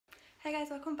Hey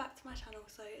guys, welcome back to my channel.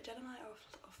 So Jed and I are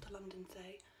off to London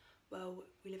today. Well,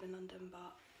 we live in London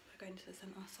but we're going to the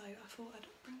centre, so I thought I'd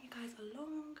bring you guys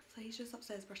along. So he's just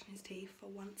upstairs brushing his teeth for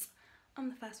once. I'm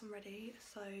the first one ready.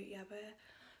 So yeah, we're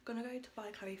gonna go to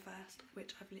buy Chloe first,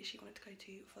 which I've literally wanted to go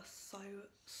to for so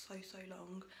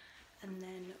long. And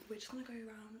then we're just gonna go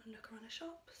around and look around the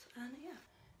shops, and yeah.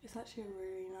 It's actually a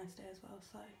really nice day as well.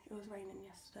 So it was raining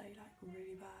yesterday, like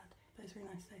really bad, but it's a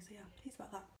really nice day, so yeah, pleased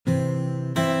about that.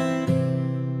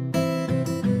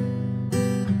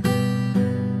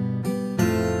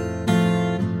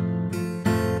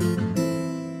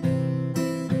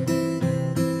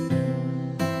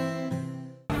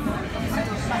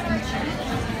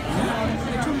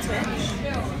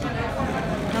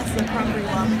 That's the cranberry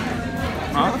one.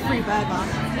 Huh? Not a free burger.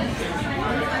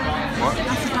 What?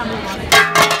 That's the cranberry one.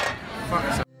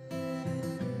 Fuck.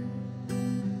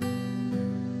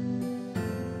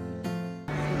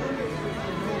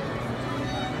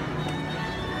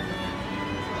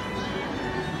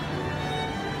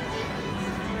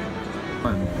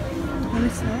 What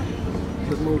is that?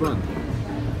 There's more done.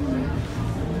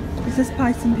 Is this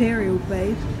Spice Imperial,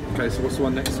 babe? Okay, so what's the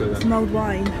one next to it then? Some old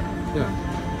wine. Yeah.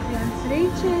 Yeah, ready?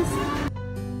 Cheers.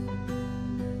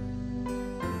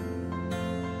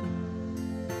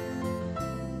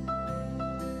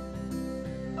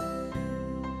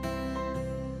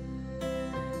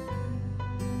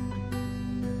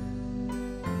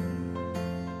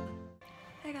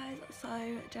 Hey guys, so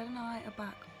Jed and I are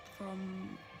back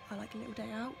from our like a little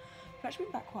day out. We've actually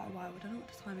been back quite a while. I don't know what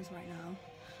the time is right now.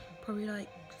 Probably like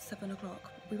 7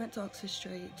 o'clock. We went to Oxford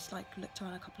Street, just like looked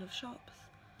around a couple of shops.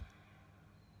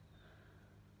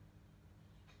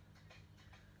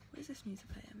 What is this music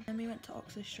playing? And we went to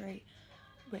Oxford Street,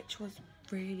 which was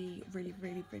really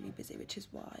busy, which is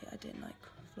why I didn't like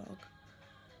vlog.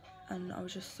 And I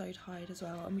was just so tired as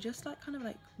well. And we just like kind of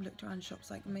like looked around shops.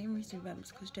 Like the main reason we went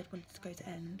was because Jed wanted to go to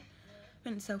End.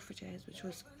 Went to Selfridges, which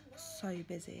was so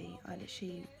busy. I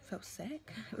literally felt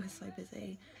sick. It was so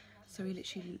busy. So we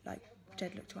literally like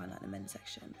Jed looked around like the men's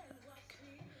section, but, like,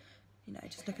 you know,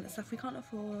 just looking at stuff we can't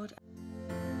afford.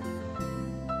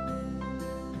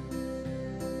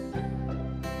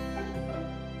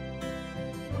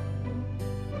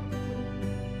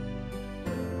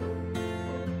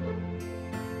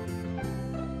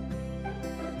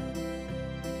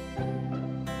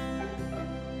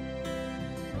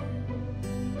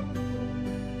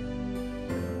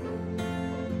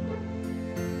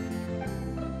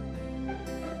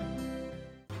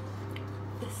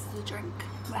 Drink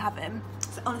we're having.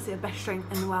 It's honestly the best drink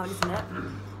in the world, isn't it?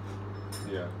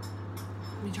 Yeah.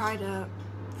 We tried a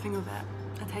thing of it,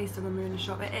 a taster when we were in the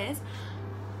shop. It is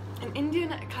an Indian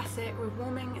classic with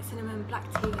warming cinnamon, black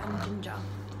tea and ginger.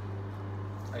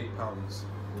 £8.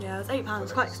 Yeah, it's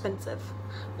 £8, quite expensive,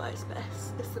 but it's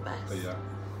best. It's the best. But yeah.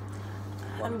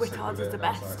 And Wittards is the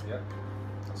best. Like, yeah.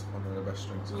 That's one of the best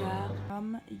drinks in the world.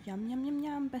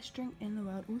 Yum, best drink in the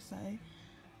world. Also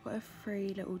got a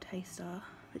free little taster,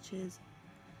 which is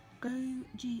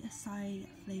goji acai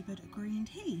flavoured green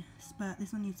tea. But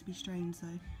this one needs to be strained, so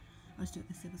I'll just do it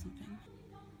with a sieve or something.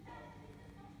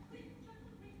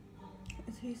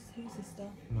 Who's this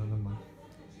stuff? No, never mind.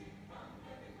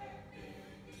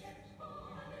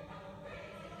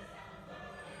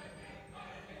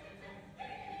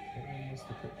 What one was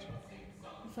the picture?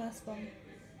 The first one.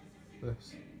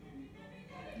 This.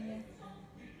 Yeah.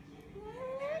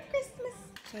 Christmas.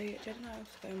 So Jed and I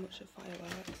also go and watch the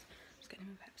fireworks. Just getting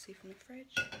him a Pepsi from the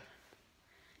fridge.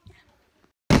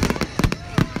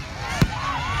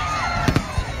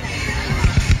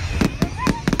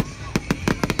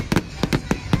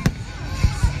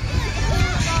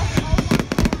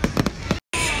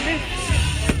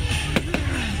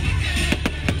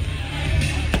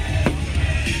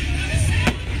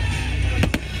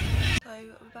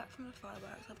 From the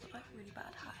fireworks. I've got like really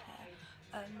bad hat hair,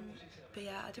 but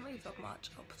yeah, I didn't really vlog much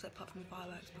apart from the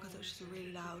fireworks because it was just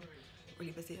really loud,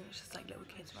 really busy, and it was just like little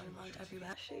kids running around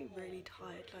everywhere. Actually really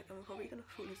tired, like I'm probably gonna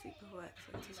fall asleep before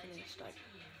Xmas is finished. Like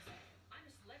I'm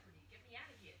a celebrity, get me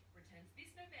out of here. Returns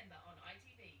this November on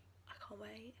ITV. I can't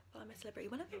wait, but I'm a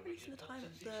celebrity. When are they releasing the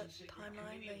timeline, I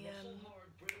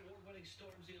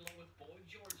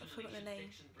forgot the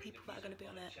name, people that are going to be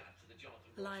on it, the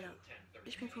lineup. I've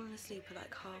just been falling asleep at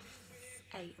like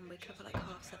 8:30 and waking up at like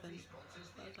 7:30.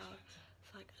 It's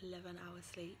like 11 hours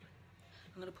sleep.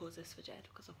 I'm going to pause this for Jed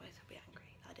because otherwise he'll be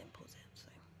angry that I didn't pause it.